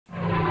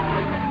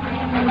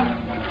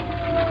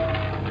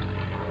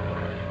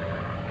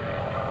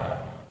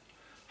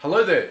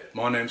Hello there,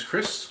 my name's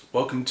Chris.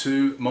 Welcome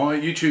to my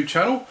YouTube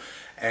channel,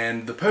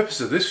 and the purpose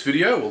of this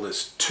video, well,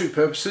 there's two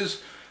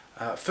purposes.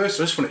 First,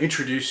 I just want to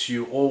introduce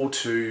you all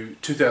to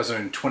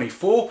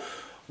 2024.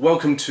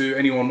 Welcome to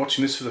anyone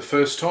watching this for the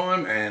first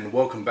time, and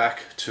welcome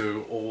back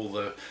to all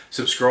the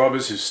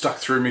subscribers who stuck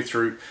through me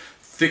through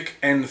thick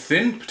and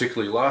thin.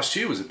 Particularly last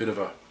year was a bit of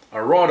a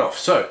write-off.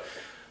 So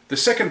the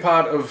second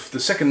part of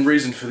the second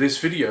reason for this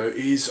video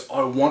is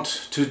I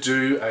want to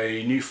do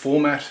a new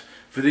format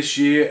for this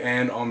year,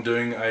 and I'm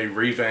doing a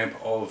revamp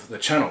of the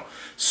channel.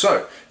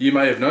 So you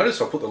may have noticed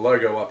I put the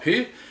logo up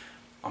here.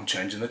 I'm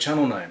changing the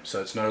channel name,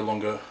 so it's no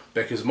longer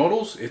Becker's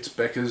Models, it's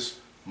Becker's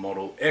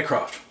Model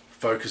Aircraft.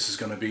 Focus is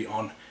going to be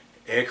on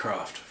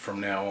aircraft from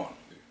now on.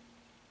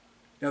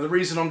 Now the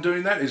reason I'm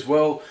doing that is,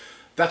 well,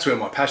 that's where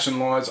my passion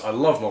lies. I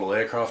love model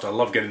aircraft. I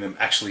love getting them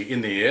actually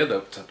in the air.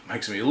 That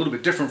makes me a little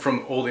bit different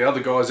from all the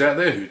other guys out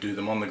there who do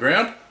them on the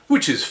ground,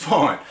 which is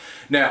fine.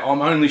 Now,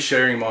 I'm only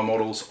sharing my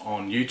models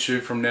on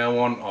YouTube from now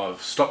on.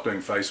 I've stopped doing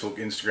Facebook,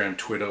 Instagram,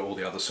 Twitter, all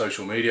the other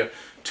social media.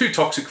 Too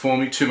toxic for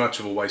me, too much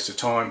of a waste of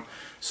time.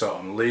 So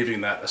I'm leaving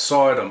that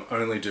aside. I'm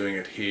only doing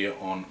it here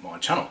on my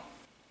channel.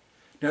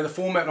 Now, the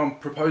format I'm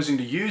proposing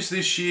to use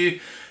this year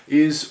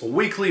is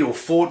weekly or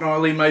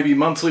fortnightly, maybe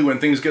monthly when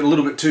things get a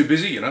little bit too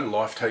busy. You know,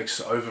 life takes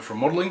over from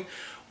modeling.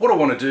 What I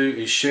want to do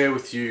is share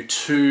with you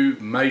two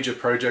major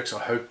projects I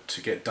hope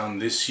to get done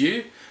this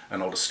year,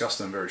 and I'll discuss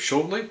them very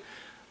shortly.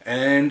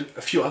 And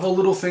a few other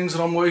little things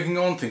that I'm working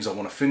on, things I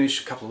want to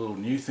finish, a couple of little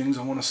new things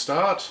I want to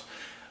start.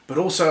 But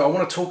also I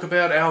want to talk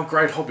about our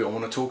great hobby. I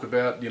want to talk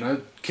about, you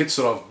know, kits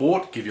that I've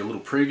bought, give you a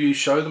little preview,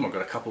 show them. I've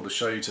got a couple to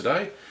show you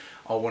today.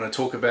 I want to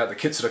talk about the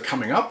kits that are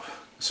coming up,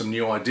 some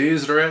new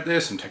ideas that are out there,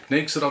 some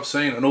techniques that I've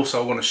seen, and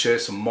also I want to share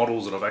some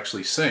models that I've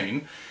actually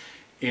seen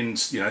in,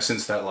 you know,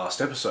 since that last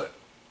episode.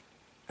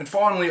 And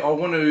finally, I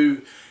want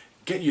to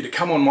get you to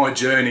come on my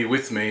journey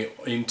with me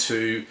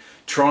into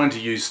trying to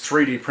use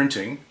 3D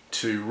printing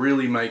to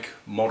really make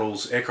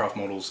models, aircraft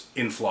models,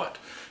 in flight.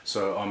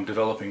 So I'm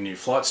developing new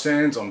flight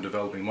stands, I'm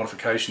developing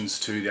modifications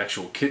to the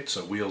actual kit,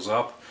 so wheels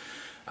up.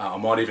 I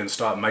might even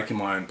start making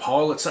my own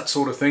pilots, that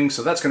sort of thing.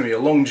 So that's going to be a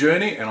long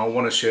journey, and I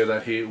want to share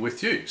that here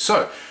with you.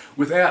 So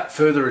without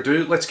further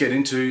ado, let's get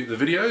into the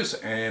videos,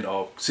 and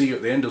I'll see you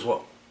at the end as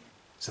well.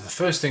 So the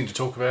first thing to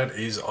talk about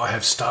is I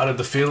have started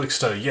the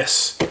Felixstowe.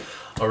 Yes,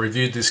 I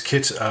reviewed this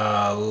kit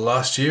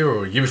last year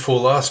or a year before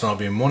last, and I've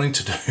been wanting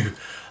to do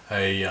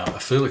a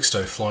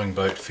Felixstowe flying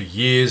boat for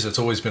years. It's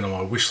always been on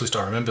my wish list.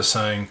 I remember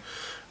saying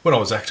when I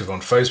was active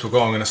on Facebook,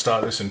 oh, I'm going to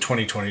start this in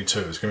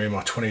 2022. It's going to be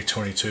my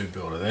 2022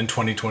 build, and then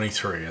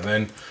 2023, and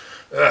then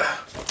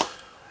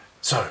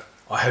so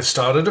I have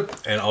started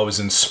it, and I was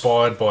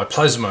inspired by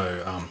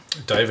Plasmo.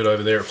 David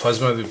over there at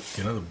Plasmo,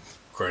 you know, the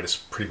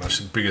greatest, pretty much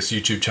the biggest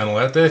YouTube channel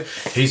out there.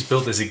 He's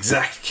built this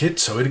exact kit,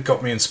 so it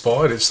got me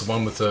inspired. It's the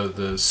one with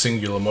the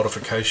singular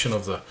modification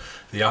of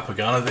the upper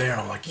gunner there,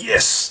 and I'm like,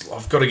 yes,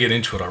 I've got to get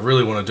into it. I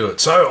really want to do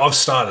it. So I've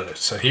started it.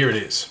 So here it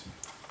is.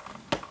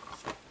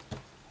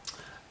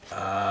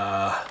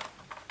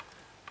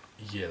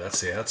 Yeah,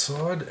 that's the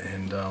outside,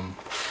 and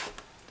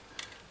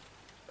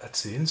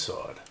that's the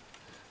inside.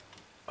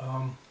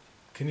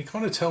 Can you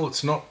kind of tell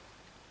it's not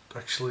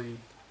actually,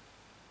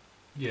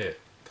 yeah.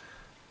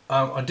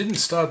 I didn't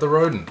start the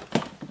rodent,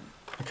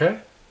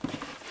 okay?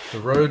 The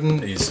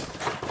rodent is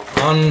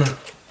unblemished.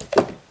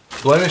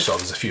 Oh,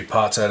 there's a few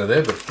parts out of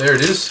there, but there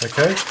it is,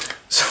 okay?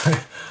 So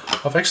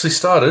I've actually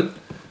started,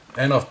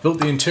 and I've built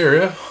the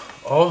interior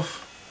of,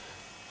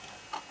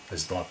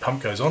 as my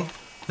pump goes on,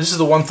 this is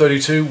the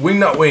 132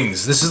 Wingnut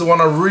wings. This is the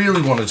one I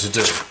really wanted to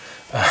do.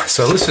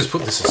 So let's just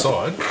put this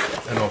aside,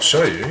 and I'll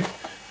show you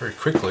very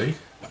quickly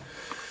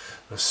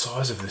the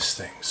size of this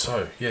thing.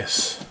 So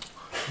yes,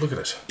 look at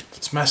it.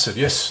 It's massive.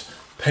 Yes,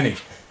 Penny.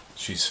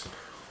 She's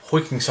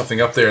hoiking something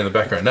up there in the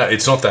background. No,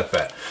 it's not that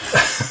bad.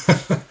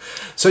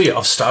 So yeah,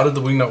 I've started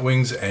the Wingnut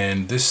wings,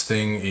 and this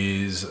thing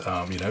is,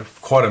 you know,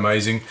 quite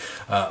amazing.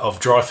 I've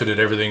dry fitted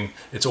everything.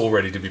 It's all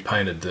ready to be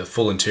painted. The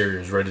full interior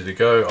is ready to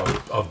go.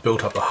 I've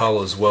built up the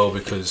hull as well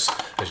because,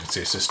 as you can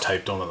see, it's just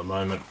taped on at the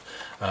moment.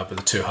 But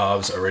the two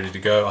halves are ready to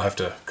go. I have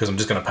to, because I'm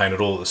just going to paint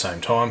it all at the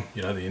same time.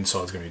 You know, the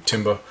inside's going to be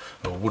timber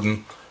or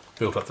wooden.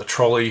 Built up the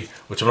trolley,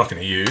 which I'm not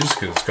going to use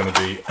because it's going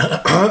to be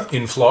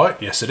in flight.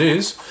 Yes, it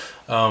is.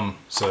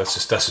 So that's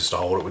just to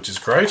hold it, which is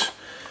great.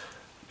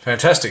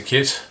 Fantastic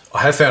kit.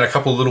 I have found a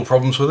couple of little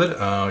problems with it,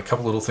 a couple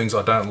of little things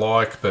I don't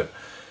like,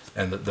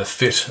 and the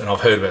fit, and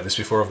I've heard about this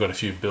before. I've got a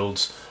few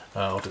builds.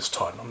 I'll just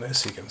tighten on there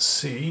so you can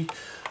see.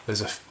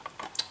 There's a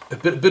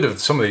bit of,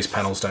 some of these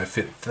panels don't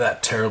fit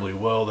that terribly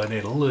well. They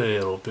need a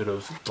little bit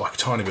of, like a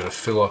tiny bit of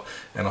filler,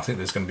 and I think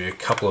there's going to be a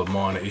couple of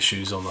minor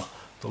issues on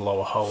the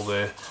lower hull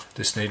there.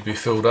 Just need to be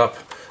filled up.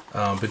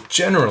 But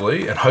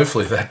generally, and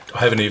hopefully that, I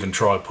haven't even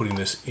tried putting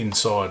this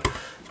inside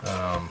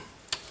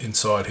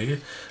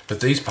here, but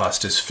these parts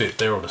just fit.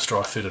 They're all just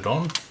dry fitted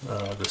on.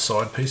 The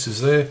side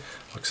pieces there,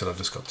 like I said, I've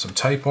just got some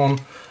tape on.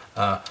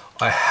 I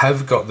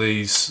have got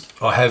these,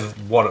 I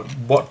have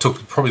what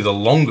took probably the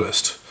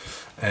longest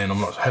and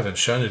haven't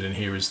shown it in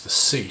here, is the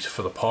seat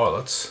for the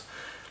pilots.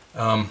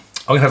 I'm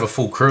going to have a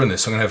full crew in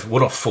this. I'm going to have,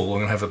 well, not full, I'm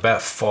going to have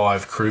about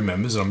 5 crew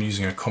members, and I'm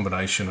using a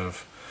combination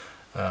of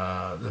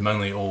they're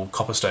mainly all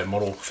Copper State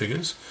model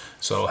figures.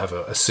 So I'll have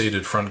a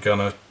seated front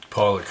gunner,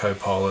 pilot,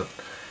 co-pilot,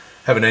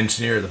 have an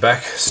engineer at the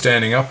back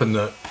standing up in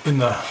the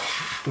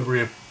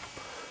rear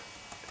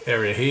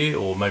area here,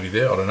 or maybe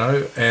there, I don't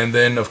know. And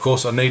then of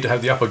course I need to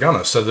have the upper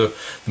gunner. So the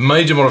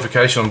major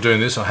modification I'm doing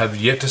this, I have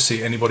yet to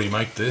see anybody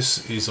make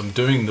this, is I'm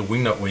doing the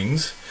Wingnut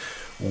wings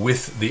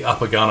with the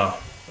upper gunner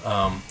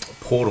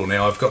portal.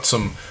 Now I've got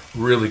some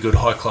really good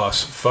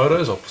high-class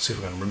photos. I'll see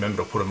if I can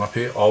remember to put them up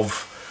here,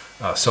 of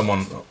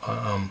someone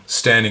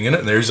standing in it,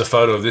 and there is a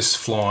photo of this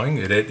flying.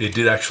 It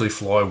did actually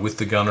fly with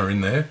the gunner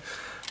in there,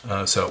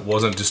 so it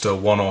wasn't just a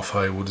one-off,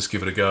 hey, we'll just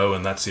give it a go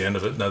and that's the end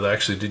of it. No, they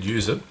actually did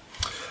use it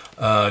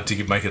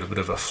to make it a bit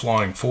of a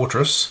flying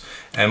fortress.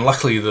 And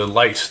luckily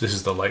this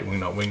is the late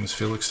Wingnut Wings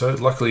Felixstowe,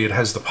 luckily it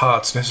has the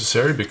parts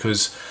necessary,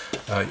 because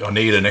I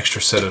need an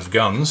extra set of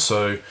guns.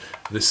 So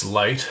this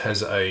late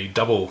has a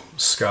double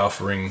scarf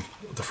ring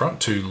at the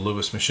front, 2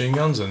 Lewis machine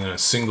guns, and then a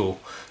single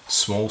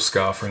small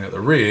scarf ring at the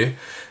rear.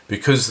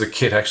 Because the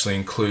kit actually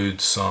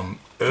includes some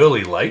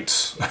early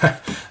lates,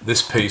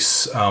 this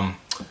piece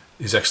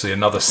is actually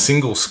another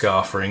single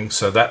scarf ring,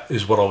 so that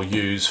is what I'll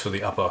use for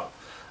the upper,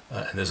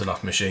 and there's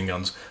enough machine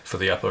guns for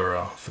the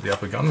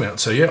upper gun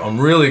mount. So yeah, I'm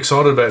really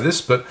excited about this,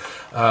 but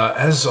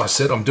as I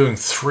said, I'm doing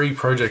 3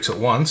 projects at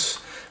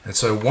once, and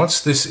so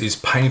once this is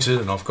painted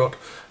and I've got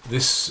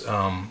this,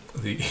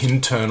 the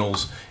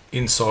internals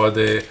inside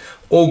there,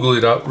 all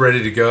glued up,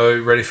 ready to go,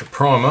 ready for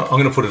primer, I'm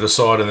going to put it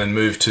aside and then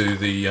move to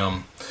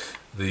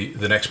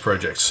the next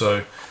project.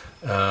 So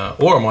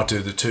or I might do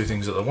the 2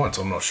 things at once,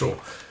 I'm not sure.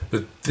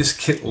 But this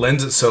kit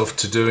lends itself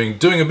to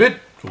doing a bit,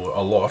 or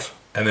a lot,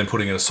 and then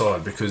putting it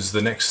aside, because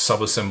the next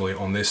sub-assembly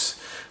on this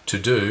to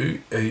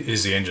do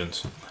is the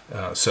engines.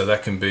 So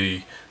that can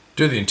be,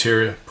 do the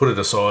interior, put it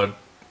aside,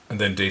 and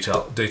then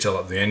detail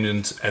up the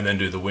engines, and then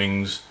do the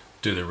wings,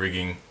 do the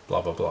rigging,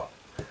 blah blah blah.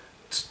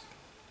 It's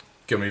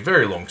going to be a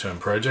very long-term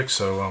project,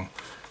 so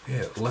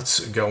yeah, let's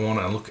go on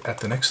and look at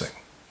the next thing.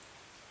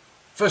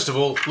 First of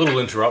all, little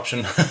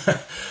interruption.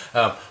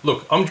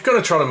 Look, I'm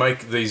going to try to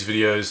make these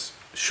videos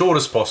short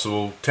as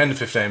possible, 10 to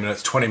 15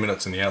 minutes, 20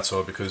 minutes on the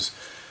outside, because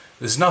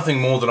there's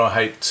nothing more than I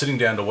hate sitting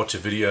down to watch a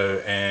video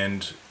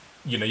and,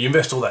 you know, you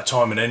invest all that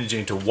time and energy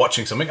into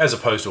watching something, as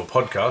opposed to a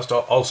podcast.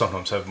 I'll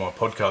sometimes have my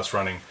podcast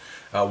running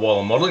while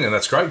I'm modeling, and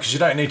that's great, because you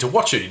don't need to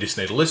watch it, you just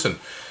need to listen.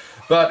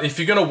 But if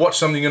you're going to watch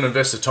something and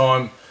invest the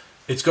time,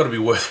 it's got to be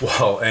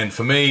worthwhile. And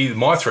for me,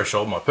 my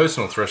threshold, my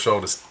personal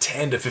threshold, is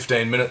 10 to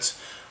 15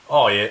 minutes.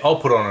 Oh yeah, I'll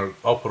put on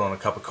a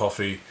cup of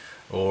coffee,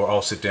 or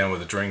I'll sit down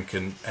with a drink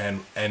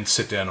and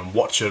sit down and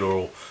watch it,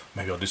 or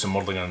maybe I'll do some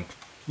modeling and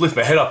lift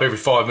my head up every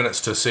 5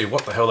 minutes to see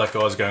what the hell that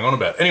guy's going on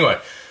about. Anyway,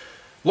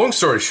 long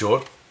story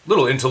short,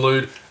 little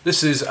interlude.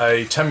 This is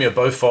a Tamiya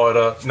bow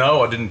fighter.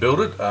 No, I didn't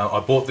build it. I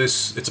bought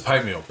this. It's a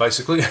paint mule,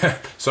 basically.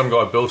 Some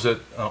guy built it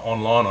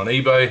online on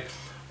eBay.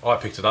 I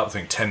picked it up, I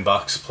think 10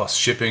 bucks plus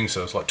shipping,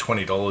 so it's like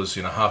 $20,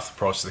 you know, half the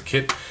price of the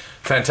kit.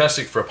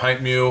 Fantastic for a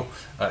paint mule.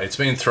 It's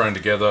been thrown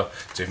together.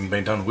 It's even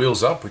been done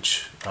wheels up,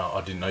 which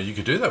I didn't know you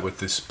could do that with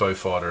this bow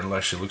fighter, and it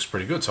actually looks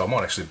pretty good. So I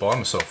might actually buy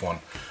myself one,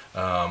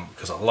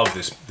 because I love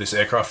this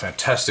aircraft.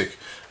 Fantastic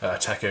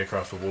attack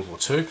aircraft for World War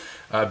II.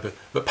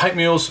 But paint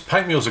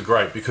mules are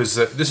great, because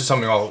this is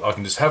something I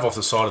can just have off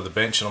the side of the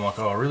bench, and I'm like,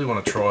 oh, I really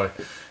want to try,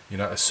 you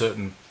know, a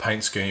certain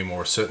paint scheme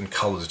or a certain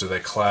colours. Do they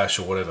clash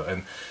or whatever?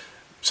 And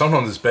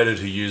sometimes it's better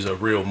to use a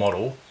real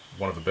model,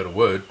 want of a better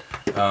word,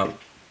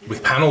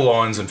 with panel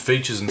lines and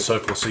features and so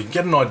forth, so you can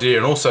get an idea.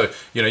 And also,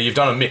 you know, you've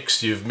done a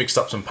mix, you've mixed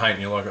up some paint,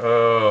 and you're like,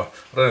 oh,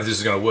 I don't know if this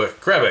is going to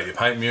work. Grab out your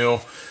paint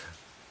mule,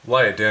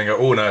 lay it down, go,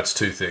 oh no, it's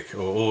too thick,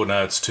 or oh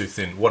no, it's too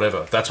thin,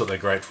 whatever. That's what they're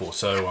great for.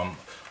 So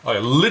I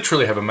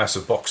literally have a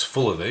massive box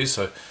full of these,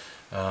 so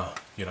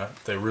you know,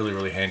 they're really,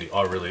 really handy.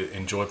 I really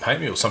enjoy paint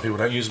mules. Some people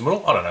don't use them at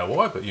all. I don't know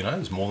why, but you know,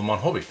 there's more than one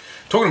hobby.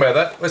 Talking about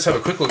that, let's have a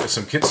quick look at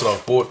some kits that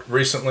I've bought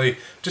recently,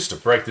 just to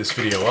break this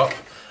video up.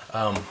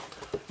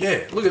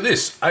 Yeah, look at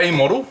this, A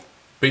model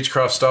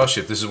Beechcraft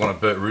Starship. This is one of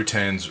Bert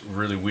Rutan's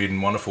really weird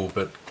and wonderful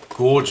but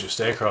gorgeous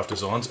aircraft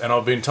designs, and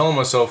I've been telling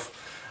myself,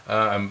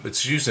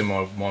 it's usually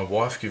my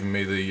wife giving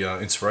me the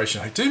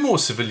inspiration, hey, do more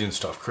civilian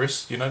stuff,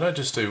 Chris, you know, don't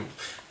just do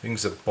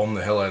things that bomb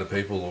the hell out of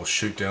people or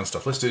shoot down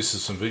stuff, let's do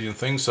some civilian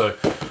things. So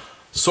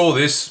saw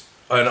this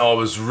and I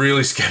was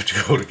really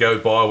skeptical to go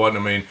buy one. I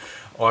mean,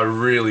 I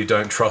really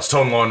don't trust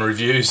online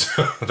reviews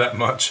that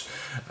much,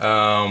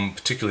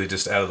 particularly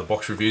just out of the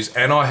box reviews.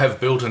 And I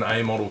have built an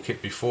A model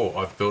kit before.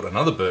 I've built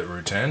another Bert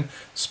Rutan,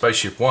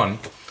 Spaceship One,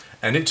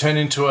 and it turned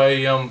into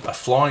a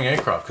flying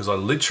aircraft because I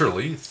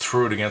literally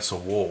threw it against a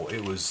wall.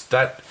 It was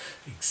that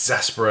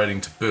exasperating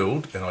to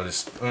build, and I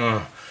just,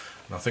 and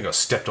I think I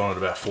stepped on it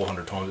about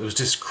 400 times. It was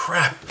just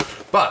crap.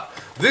 But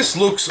this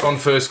looks on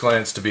first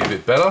glance to be a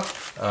bit better.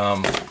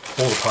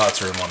 All the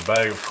parts are in one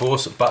bag, of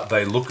course, but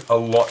they look a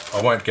lot.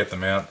 I won't get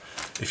them out.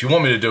 If you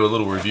want me to do a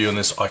little review on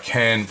this, I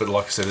can, but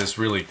like I said, there's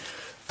really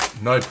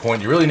no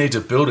point. You really need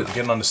to build it to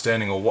get an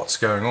understanding of what's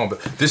going on.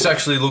 But this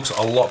actually looks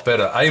a lot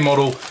better. A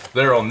model,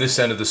 they're on this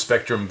end of the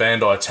spectrum.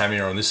 Bandai,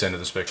 Tamiya on this end of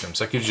the spectrum.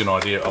 So that gives you an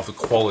idea of the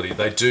quality.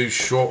 They do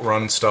short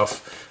run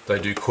stuff. They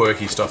do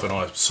quirky stuff, and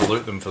I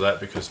salute them for that,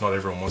 because not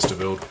everyone wants to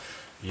build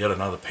yet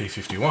another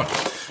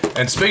P51.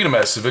 And speaking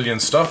about civilian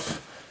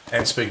stuff,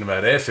 and speaking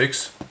about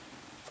Airfix,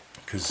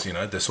 because you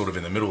know they're sort of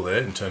in the middle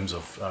there in terms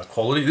of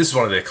quality. This is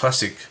one of their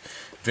classic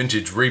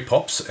vintage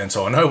repops, and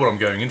so I know what I'm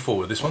going in for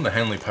with this one, the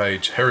Hanley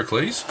Page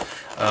Heracles,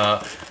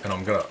 and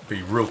I'm going to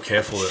be real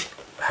careful that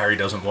Harry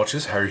doesn't watch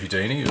this. Harry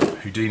Houdini, or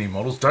Houdini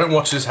Models. Don't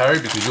watch this, Harry,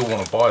 because you'll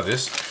want to buy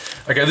this.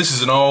 Okay, this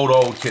is an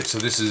old kit, so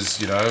this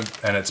is, you know,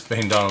 and it's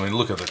been done. I mean,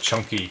 look at the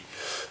chunky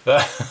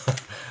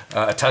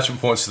attachment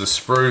points to the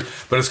sprue,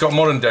 but it's got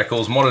modern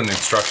decals, modern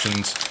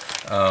instructions.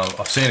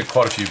 I've seen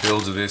quite a few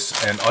builds of this,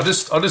 and I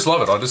just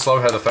love it. I just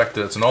love how the fact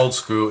that it's an old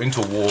school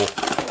interwar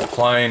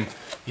plane.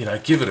 You know,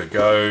 give it a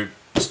go.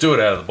 Just do it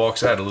out of the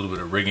box. Add a little bit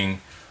of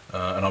rigging,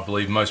 and I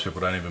believe most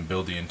people don't even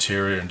build the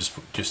interior, and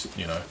just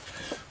you know,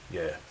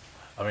 yeah.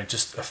 I mean,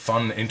 just a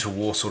fun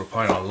interwar sort of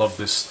plane. I love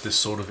this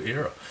sort of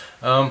era.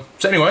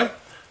 So anyway,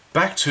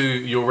 back to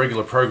your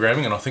regular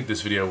programming, and I think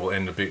this video will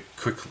end a bit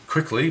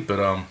quickly, but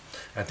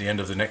at the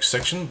end of the next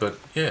section. But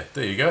yeah,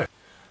 there you go.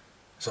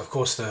 So of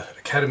course the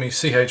Academy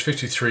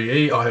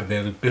CH53E, I have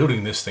been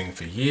building this thing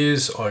for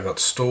years. I got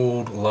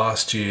stalled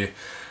last year,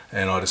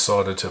 and I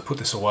decided to put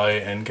this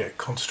away and get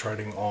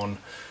concentrating on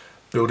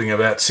building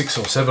about 6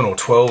 or 7 or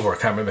 12, or I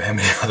can't remember how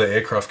many other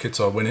aircraft kits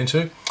I went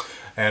into.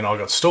 And I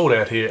got stalled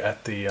out here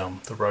at the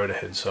rotor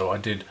head, so I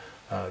did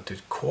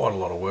quite a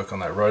lot of work on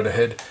that rotor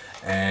head,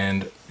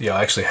 and yeah,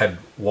 I actually had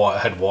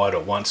wired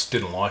it once,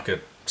 didn't like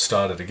it,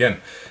 started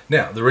again.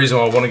 Now the reason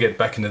I want to get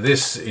back into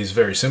this is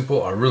very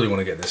simple. I really want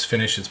to get this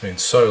finished. It's been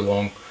so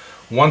long.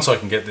 Once I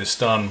can get this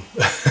done,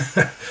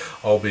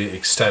 I'll be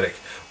ecstatic.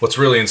 What's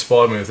really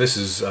inspired me with this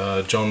is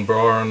John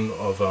Bryan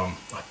of I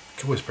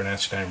always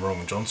pronounce your name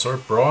wrong, John. Sorry,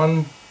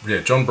 Bryan.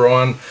 Yeah, John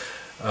Bryan.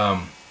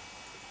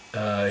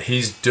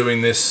 He's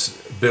doing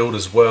this build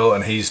as well,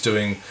 and he's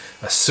doing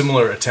a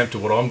similar attempt to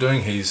what I'm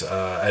doing. He's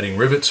adding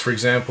rivets, for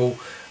example.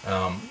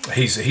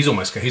 He's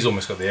almost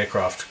got the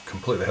aircraft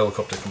complete, the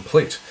helicopter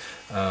complete.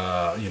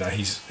 You know,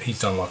 he's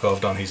done like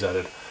I've done. He's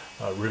added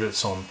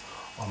rivets on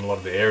a lot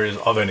of the areas.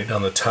 I've only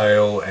done the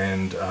tail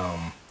and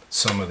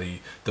some of the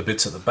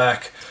bits at the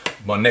back.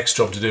 My next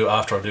job to do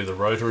after I do the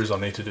rotor is I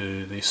need to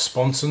do the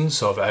sponsons.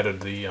 So I've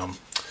added the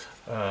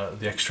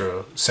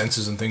extra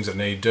sensors and things that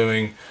need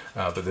doing,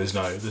 but there's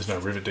no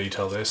rivet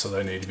detail there, so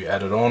they need to be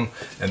added on.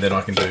 And then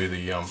I can do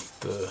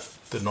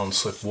the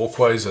non-slip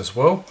walkways as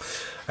well.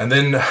 And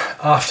then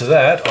after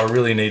that, I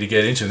really need to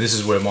get into, and this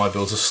is where my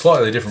builds are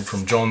slightly different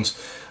from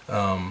John's.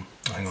 Hang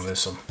on, there's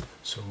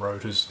some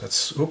rotors.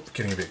 That's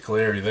getting a bit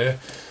glary there.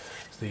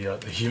 The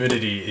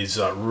humidity is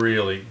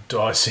really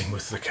dicing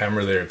with the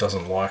camera there. It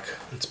doesn't like,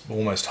 it's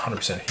almost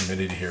 100%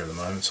 humidity here at the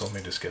moment, so let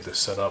me just get this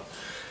set up.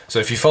 So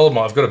if you follow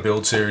I've got a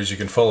build series, you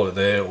can follow it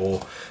there,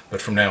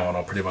 but from now on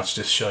I'll pretty much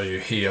just show you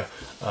here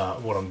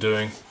what I'm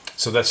doing.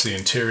 So that's the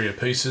interior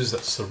pieces,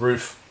 that's the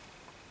roof,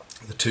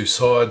 the two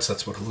sides,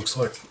 that's what it looks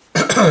like.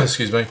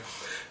 Excuse me.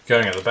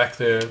 Going at the back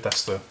there,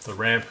 that's the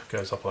ramp,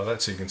 goes up like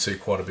that, so you can see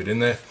quite a bit in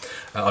there.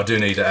 I do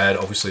need to add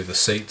obviously the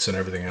seats and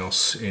everything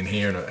else in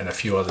here, and a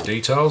few other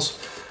details.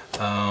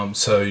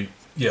 So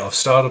yeah, I've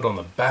started on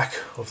the back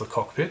of the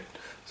cockpit,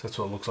 so that's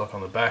what it looks like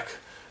on the back.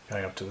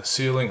 Going up to the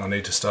ceiling, I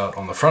need to start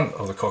on the front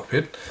of the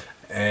cockpit,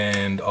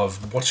 and I'm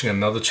watching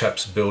another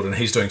chap's build, and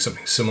he's doing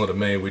something similar to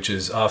me, which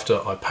is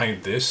after I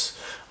paint this,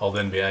 I'll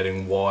then be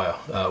adding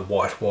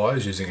white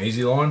wires using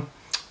Easy Line,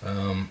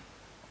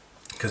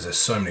 because there's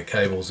so many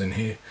cables in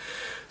here.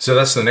 So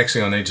that's the next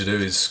thing I need to do,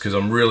 is because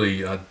I'm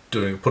really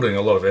putting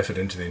a lot of effort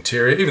into the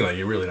interior, even though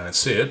you really don't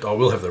see it. I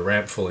will have the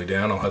ramp fully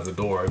down, I'll have the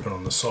door open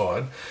on the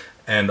side,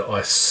 and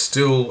I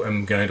still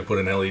am going to put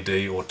an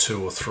LED or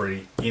 2 or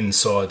 3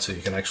 inside so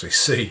you can actually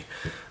see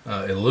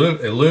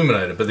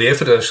illuminated. But the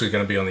effort is actually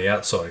going to be on the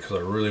outside, because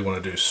I really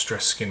want to do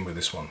stress skin with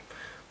this one.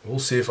 We'll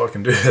see if I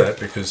can do that,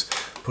 because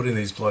putting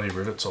these bloody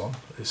rivets on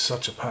is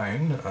such a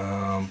pain,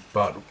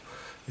 but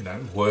you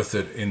know, worth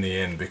it in the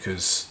end,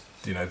 because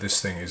you know,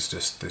 this thing is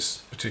just, this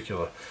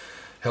particular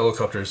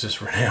helicopter is just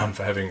renowned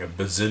for having a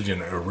bazillion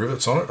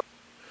rivets on it.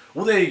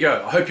 Well, there you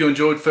go. I hope you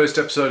enjoyed first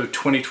episode of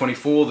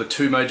 2024, the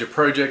 2 major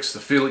projects, the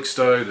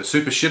Felixstowe, the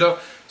Super Shitter,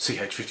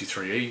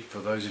 CH53E for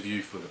those of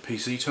you for the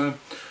PC term.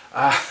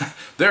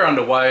 They're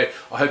underway.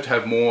 I hope to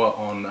have more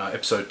on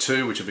episode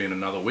 2, which will be in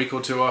another week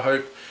or 2, I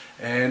hope.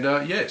 And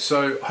yeah,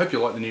 so I hope you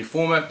like the new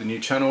format, the new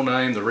channel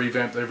name, the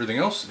revamp, everything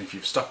else. And if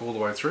you've stuck all the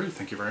way through,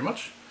 thank you very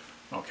much.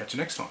 I'll catch you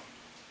next time.